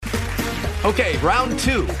Okay, round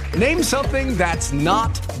two. Name something that's not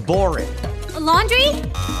boring. A laundry?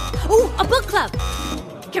 Ooh, a book club.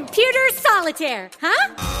 Computer solitaire,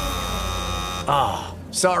 huh? Ah,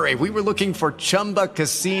 oh, sorry, we were looking for Chumba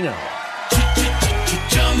Casino.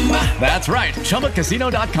 That's right,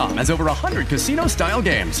 ChumbaCasino.com has over 100 casino-style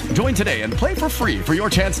games. Join today and play for free for your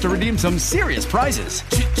chance to redeem some serious prizes.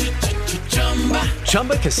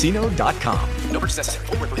 ChumbaCasino.com. No purchase necessary.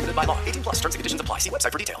 Void where prohibited by law. 18 plus. Terms and conditions apply. See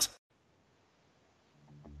website for details.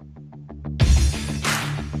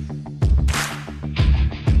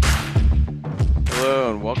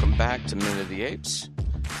 Hello and welcome back to Minute of the Apes,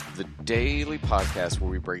 the daily podcast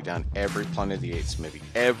where we break down every Planet of the Apes movie,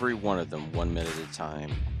 every one of them 1 minute at a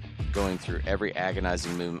time, going through every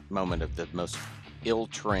agonizing moment of the most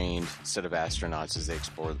ill-trained set of astronauts as they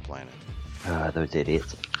explore the planet. Those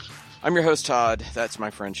idiots. I'm your host, Todd. That's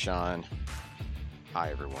my friend, Sean.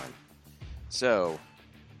 Hi, everyone. So,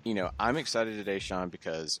 I'm excited today, Sean,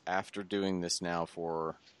 because after doing this now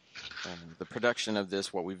for the production of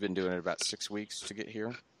this, what we've been doing it about 6 weeks to get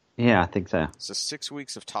here. Yeah, I think so. So 6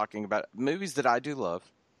 weeks of talking about movies that I do love,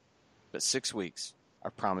 but 6 weeks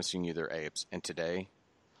of promising you they're apes. And today,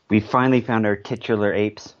 we finally found our titular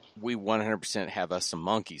apes. we 100% have us some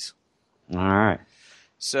monkeys. All right.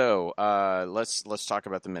 So let's talk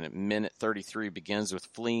about the minute. Minute 33 begins with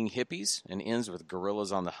fleeing hippies and ends with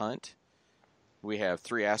gorillas on the hunt. We have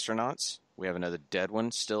 3 astronauts. We have another dead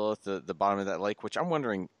one still at the bottom of that lake, which I'm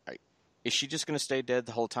wondering, is she just going to stay dead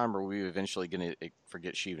the whole time, or are we eventually going to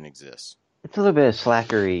forget she even exists? It's a little bit of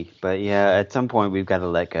slackery, but yeah, at some point we've got to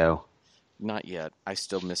let go. Not yet. I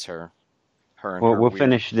still miss her. We'll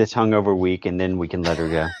finish this hungover week, and then we can let her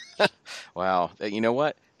go. Wow. You know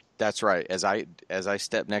what? That's right. As I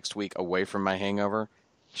step next week away from my hangover,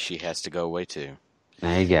 she has to go away too.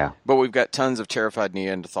 There you go. But we've got tons of terrified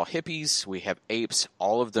Neanderthal hippies. We have apes,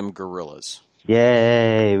 all of them gorillas.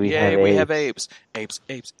 Yay! We have apes.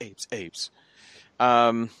 Apes.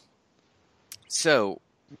 So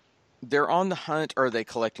they're on the hunt, or are they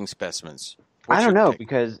collecting specimens? I don't know,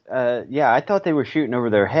 because I thought they were shooting over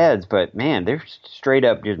their heads, but man, they're straight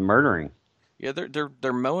up just murdering. Yeah,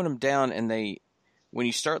 they're mowing them down, and when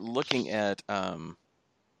you start looking at the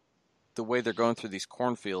way they're going through these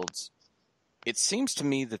cornfields, it seems to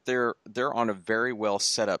me that they're on a very well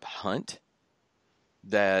set up hunt,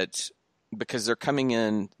 because they're coming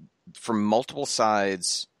in from multiple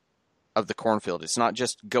sides of the cornfield. It's not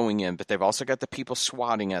just going in, but they've also got the people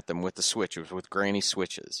swatting at them with the switches, with granny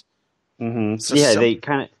switches. Mm-hmm. So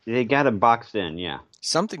they got them boxed in. Yeah,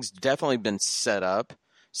 something's definitely been set up,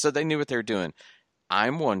 so they knew what they were doing.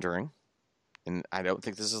 I'm wondering, and I don't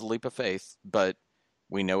think this is a leap of faith, but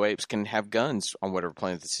we know apes can have guns on whatever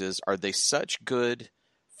planet this is. Are they such good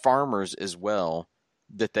farmers as well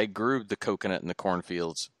that they grew the coconut in the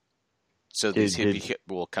cornfields so these hippie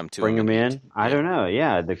will come to bring them in? I don't know.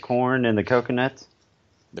 Yeah, the corn and the coconuts.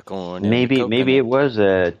 The corn. And maybe the coconut. it was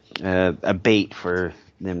a bait for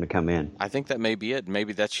them to come in. I think that may be it.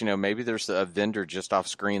 Maybe that's maybe there's a vendor just off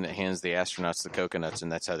screen that hands the astronauts the coconuts,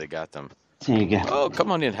 and that's how they got them. There you go. Oh,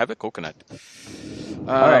 come on in, have a coconut. All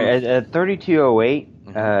right, at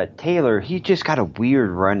 3208, Taylor, he's just got a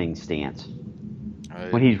weird running stance.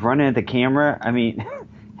 When he's running at the camera, I mean,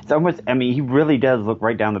 it's almost, he really does look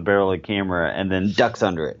right down the barrel of the camera and then ducks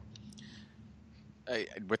under it.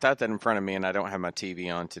 Without that in front of me, and I don't have my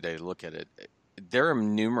TV on today to look at it, there are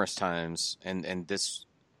numerous times, and there's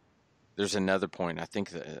another point. I think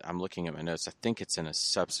that I'm looking at my notes. I think it's in a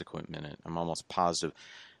subsequent minute. I'm almost positive.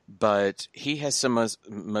 But he has some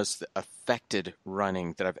most affected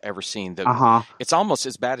running that I've ever seen. It's almost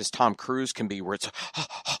as bad as Tom Cruise can be, where it's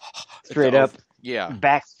straight up,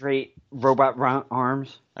 back straight, robot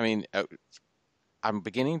arms. I mean, I'm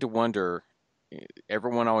beginning to wonder.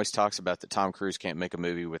 Everyone always talks about that Tom Cruise can't make a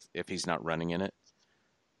movie if he's not running in it.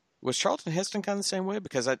 Was Charlton Heston kind of the same way?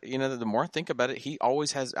 Because the more I think about it, he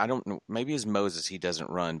always has. I don't know. Maybe as Moses, he doesn't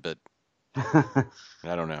run, but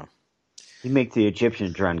I don't know. He makes the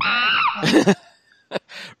Egyptians run.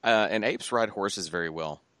 And apes ride horses very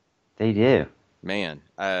well. They do. Man,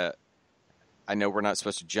 I know we're not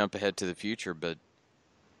supposed to jump ahead to the future, but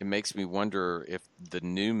it makes me wonder if the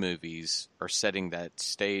new movies are setting that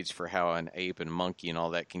stage for how an ape and monkey and all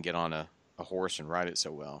that can get on a horse and ride it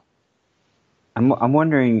so well. I'm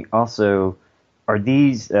wondering also, are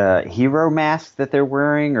these hero masks that they're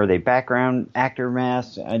wearing? Are they background actor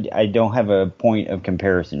masks? I don't have a point of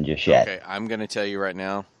comparison just yet. Okay, I'm going to tell you right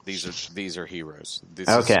now, these are heroes.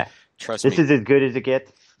 Trust me. This is as good as it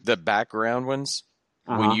gets? The background ones,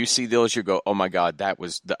 when you see those, you go, oh my God,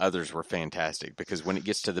 the others were fantastic. Because when it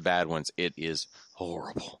gets to the bad ones, it is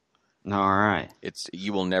horrible. All right.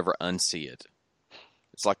 You will never unsee it.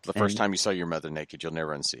 It's like the first time you saw your mother naked. You'll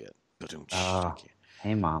never unsee it.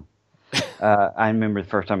 Hey, Mom. I remember the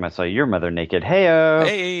first time I saw your mother naked. Hey-o!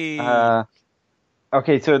 Hey!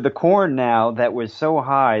 Okay, so the corn now that was so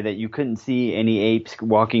high that you couldn't see any apes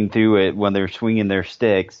walking through it when they're swinging their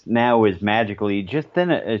sticks now is magically just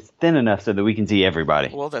it's thin enough so that we can see everybody.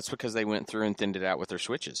 Well, that's because they went through and thinned it out with their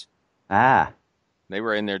switches. Ah. They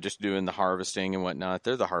were in there just doing the harvesting and whatnot.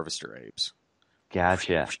 They're the harvester apes.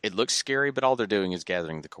 Gotcha. It looks scary, but all they're doing is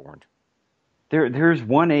gathering the corn. There's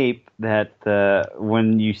one ape that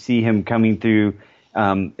when you see him coming through,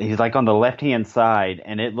 he's like on the left-hand side,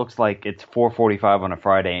 and it looks like it's 4:45 on a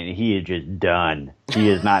Friday, and he is just done. He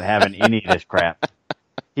is not having any of this crap.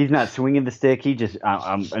 He's not swinging the stick.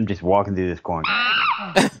 I'm just walking through this corn.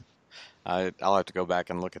 I'll have to go back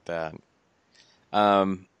and look at that.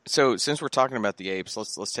 So since we're talking about the apes,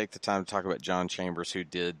 let's take the time to talk about John Chambers, who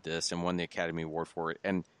did this and won the Academy Award for it,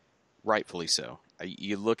 and rightfully so.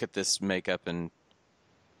 You look at this makeup, and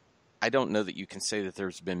I don't know that you can say that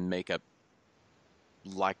there's been makeup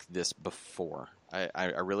like this before. I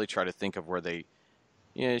really try to think of where they,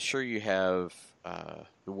 sure you have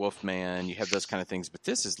the Wolfman, you have those kind of things, but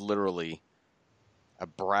this is literally a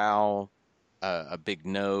brow, a big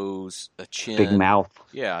nose, a chin, big mouth.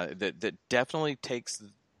 Yeah, that definitely takes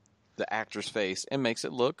the actor's face and makes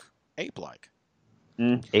it look ape-like.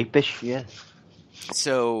 Apish, yes.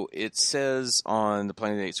 So it says on the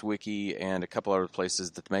Planet of the Apes wiki and a couple other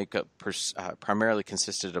places that the makeup primarily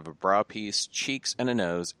consisted of a brow piece, cheeks, and a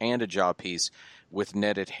nose, and a jaw piece with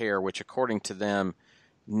netted hair, which according to them,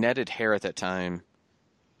 netted hair at that time,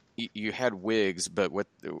 you had wigs, but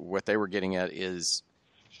what they were getting at is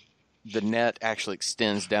the net actually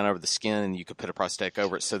extends down over the skin, and you could put a prosthetic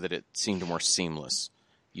over it so that it seemed more seamless.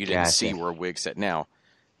 You didn't see where a wig sat. Now,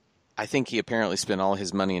 I think he apparently spent all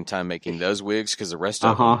his money and time making those wigs because the rest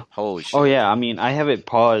of them, holy shit. Oh, yeah. I mean, I have it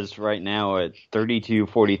paused right now at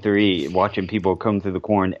 32:43 watching people come through the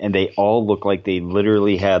corn, and they all look like they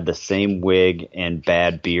literally had the same wig and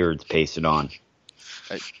bad beards pasted on.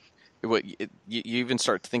 You even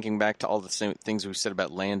start thinking back to all the same things we said about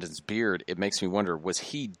Landon's beard. It makes me wonder, was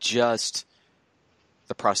he just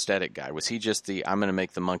the prosthetic guy? Was he just I'm going to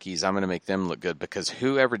make the monkeys, I'm going to make them look good? Because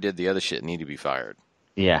whoever did the other shit needed to be fired.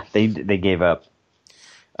 Yeah, they gave up.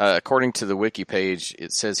 According to the wiki page,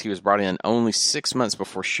 it says he was brought in only 6 months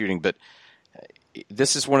before shooting, but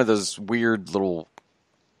this is one of those weird little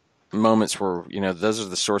moments where, those are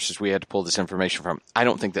the sources we had to pull this information from. I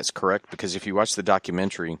don't think that's correct, because if you watch the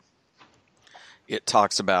documentary, it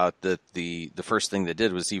talks about that the first thing they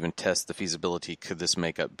did was even test the feasibility. Could this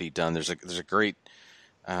makeup be done? There's a great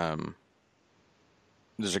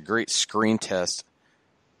screen test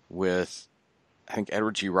with, I think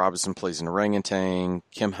Edward G. Robinson plays an orangutan.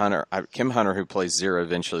 Kim Hunter, who plays Zero,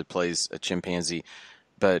 eventually plays a chimpanzee.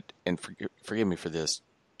 But, and forgive me for this,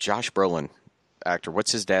 Josh Brolin, actor,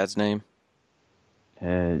 what's his dad's name?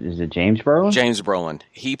 Is it James Brolin? James Brolin.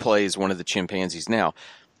 He plays one of the chimpanzees. Now,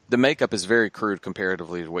 the makeup is very crude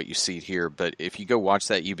comparatively to what you see here, but if you go watch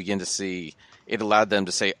that, you begin to see it allowed them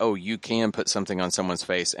to say, oh, you can put something on someone's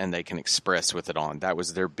face and they can express with it on. That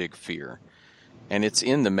was their big fear. And it's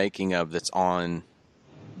in the making of that's on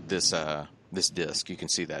this disc. You can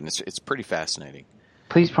see that, and it's pretty fascinating.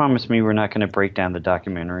 Please promise me we're not going to break down the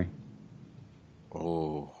documentary.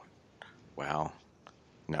 Oh, wow.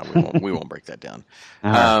 No, we won't break that down.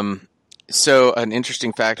 So an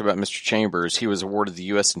interesting fact about Mr. Chambers, he was awarded the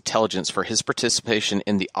U.S. intelligence for his participation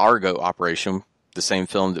in the Argo operation, the same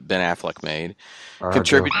film that Ben Affleck made.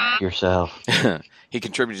 Yourself. He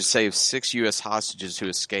contributed to save 6 U.S. hostages who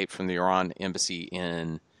escaped from the embassy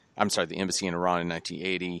in Iran in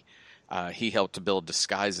 1980. He helped to build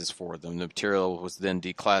disguises for them. The material was then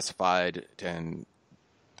declassified, and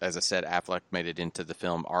as I said, Affleck made it into the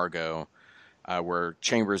film Argo, where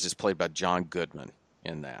Chambers is played by John Goodman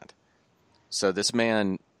in that. So this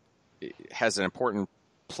man has an important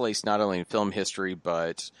place not only in film history,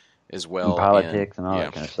 but as well in politics and all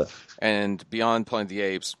that kind of stuff. And beyond Planet of the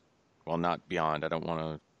Apes, well, not beyond, I don't want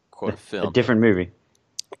to quote a film. A different movie.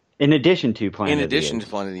 In addition to Planet of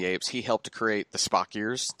the Apes, he helped to create the Spock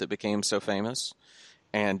ears that became so famous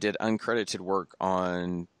and did uncredited work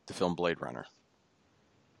on the film Blade Runner.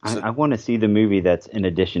 I want to see the movie that's in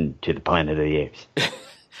addition to the Planet of the Apes.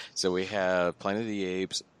 So we have Planet of the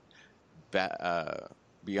Apes,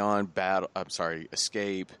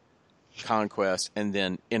 Escape, Conquest, and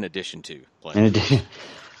then in addition to Planet of the Apes.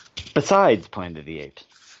 Besides Planet of the Apes.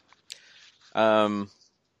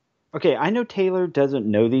 Okay, I know Taylor doesn't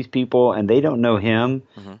know these people, and they don't know him,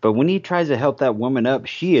 but when he tries to help that woman up,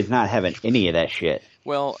 she is not having any of that shit.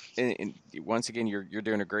 Well, and once again, you're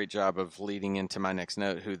doing a great job of leading into my next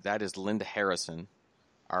note. That is Linda Harrison,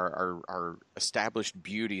 our established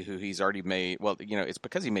beauty, who he's already made. Well, it's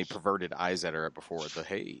because he made perverted eyes at her before.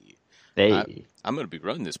 Hey, I'm going to be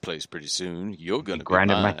running this place pretty soon. You're going to be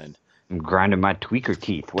mine. I'm grinding my tweaker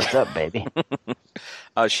teeth. What's up, baby?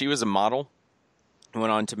 She was a model.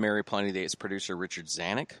 Went on to marry Planet of the Apes producer Richard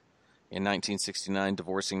Zanuck in 1969,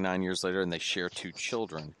 divorcing 9 years later, and they share 2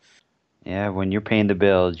 children. Yeah, when you're paying the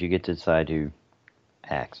bills, you get to decide who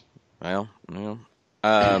acts. Well.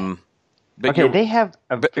 Okay, they have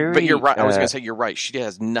a very... But you're right. I was going to say you're right. She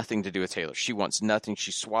has nothing to do with Taylor. She wants nothing.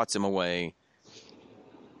 She swats him away.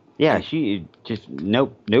 Yeah, she just...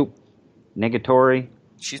 Nope. Negatory.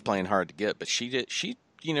 She's playing hard to get, but she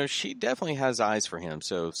definitely has eyes for him,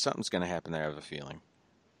 so something's going to happen there, I have a feeling.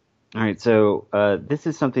 All right, so this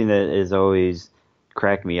is something that has always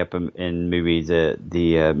cracked me up in movies,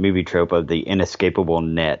 the movie trope of the inescapable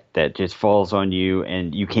net that just falls on you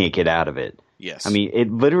and you can't get out of it. Yes. I mean,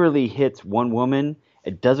 it literally hits one woman.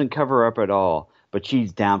 It doesn't cover her up at all, but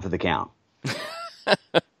she's down for the count.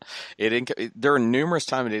 There are numerous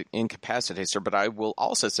times it incapacitates her, but I will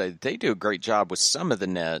also say they do a great job with some of the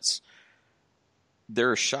nets.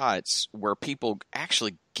 There are shots where people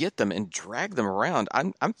actually get them and drag them around.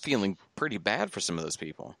 I'm feeling pretty bad for some of those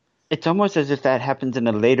people. It's almost as if that happens in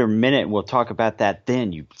a later minute. We'll talk about that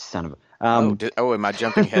then, you son of a... am I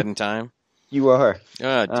jumping ahead in time? You are.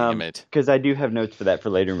 Oh, damn it. Because I do have notes for that for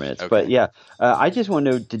later minutes. Okay. But yeah, I just want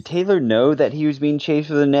to know, did Taylor know that he was being chased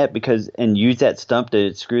with a net and use that stump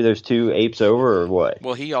to screw those 2 apes over, or what?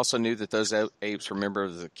 Well, he also knew that those apes were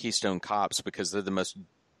members of the Keystone Cops because they're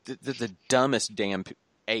the dumbest damn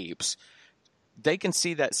apes. They can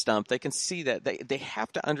see that stump. They can see that. They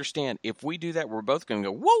have to understand, if we do that, we're both going to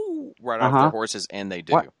go, whoa, right off their horses, and they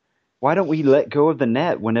do. Why don't we let go of the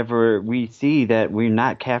net whenever we see that we're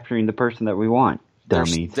not capturing the person that we want?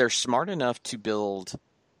 Dummies. They're smart enough to build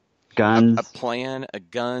guns, a plan,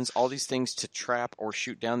 guns, all these things to trap or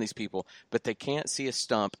shoot down these people, but they can't see a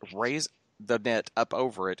stump, raise the net up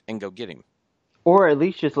over it, and go get him. Or at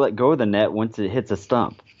least just let go of the net once it hits a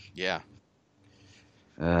stump. Yeah.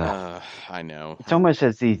 I know. It's almost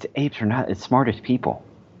as these apes are not as smart as people.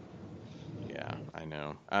 Yeah, I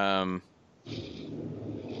know. I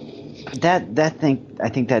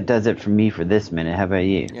think that does it for me for this minute. How about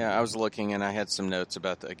you? Yeah, I was looking and I had some notes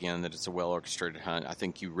about that it's a well-orchestrated hunt. I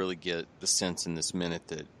think you really get the sense in this minute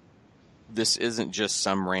that this isn't just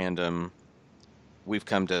some random, we've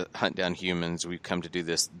come to hunt down humans, we've come to do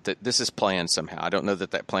this. This is planned somehow. I don't know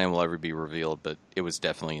that plan will ever be revealed, but it was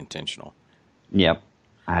definitely intentional. Yep.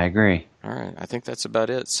 I agree. All right. I think that's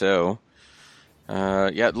about it. So,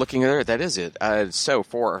 looking there, that is it. So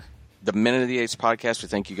for the Minute of the Apes podcast, we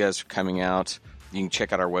thank you guys for coming out. You can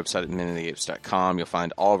check out our website at minuteoftheapes.com. You'll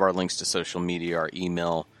find all of our links to social media, our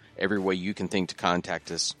email, every way you can think to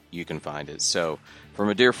contact us, you can find it. So from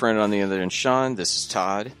a dear friend on the other end, Sean, this is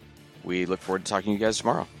Todd. We look forward to talking to you guys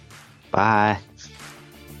tomorrow. Bye.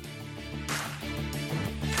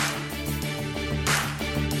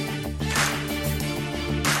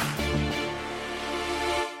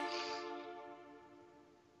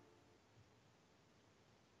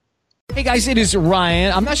 Hey guys, it is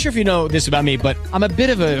Ryan. I'm not sure if you know this about me, but I'm a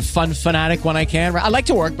bit of a fun fanatic when I can. I like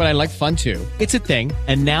to work, but I like fun too. It's a thing.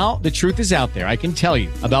 And now the truth is out there. I can tell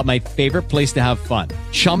you about my favorite place to have fun.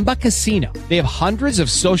 Chumba Casino. They have hundreds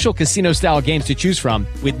of social casino style games to choose from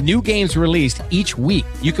with new games released each week.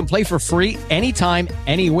 You can play for free anytime,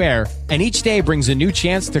 anywhere. And each day brings a new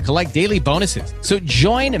chance to collect daily bonuses. So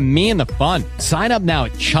join me in the fun. Sign up now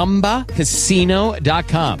at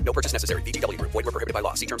ChumbaCasino.com. No purchase necessary. VGW Group. Void where prohibited by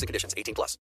law. See terms and conditions. 18+.